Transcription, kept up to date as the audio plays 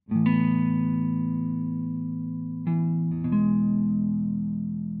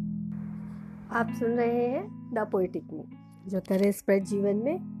आप सुन रहे हैं द पोएटिक मी, जो करे स्प्रेड जीवन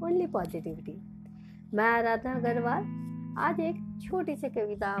में ओनली पॉजिटिविटी। मैं आराधना अग्रवाल आज एक छोटी सी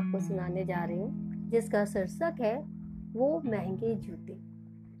कविता आपको सुनाने जा रही हूँ, जिसका शीर्षक है वो महंगे जूते।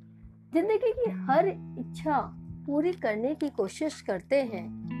 जिंदगी की हर इच्छा पूरी करने की कोशिश करते हैं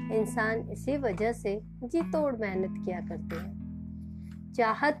इंसान, इसी वजह से जी तोड़ मेहनत किया करते हैं।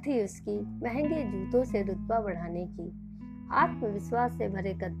 चाहत थी उसकी महंगे जूतों से रुतबा बढ़ाने की, आत्मविश्वास से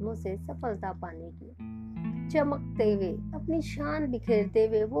भरे कदमों से सफलता पाने की। चमकते हुए अपनी शान बिखेरते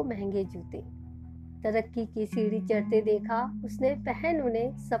हुए वो महंगे जूते, तरक्की की सीढ़ी चढ़ते देखा उसने पहन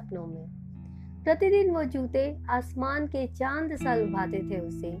उन्हें सपनों में। प्रतिदिन वो जूते आसमान के चांद सा लुभाते थे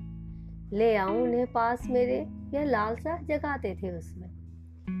उसे। ले आऊं उन्हें पास मेरे, यह लालसा जगाते थे उसमें।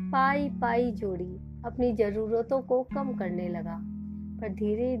 पाई पाई जोड़ी अपनी जरूरतों को कम करने लगा, पर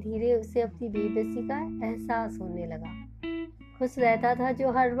धीरे धीरे उसे अपनी बेबसी का एहसास होने लगा। खुश रहता था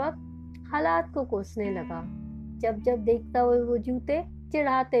जो हर वक्त हालात को कोसने लगा। जब जब देखता हुए वो जूते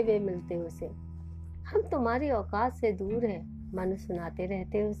चिढ़ाते हुए मिलते उसे। हम तुम्हारी औकात से दूर हैं, मन सुनाते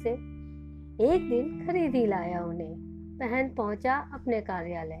रहते उसे। एक दिन खरीद ही लाया उन्हें, पहन पहुंचा अपने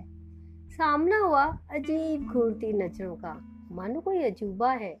कार्यालय। सामना हुआ अजीब घूरती नजरों का, मानो कोई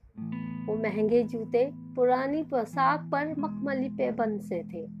अजूबा है। वो महंगे जूते पुरानी पोशाक पर मखमली पैबंद से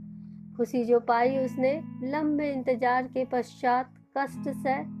थे। खुशी जो पाई उसने लंबे इंतजार के पश्चात कष्ट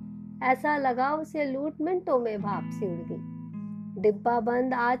से, ऐसा लगा उसे लूट मिनटों में भाप सी उड़ गई। डिब्बा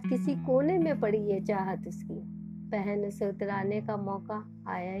बंद आज किसी कोने में पड़ी ये चाहत उसकी, पहन उसे उतराने का मौका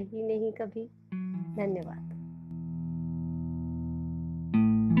आया ही नहीं कभी। धन्यवाद।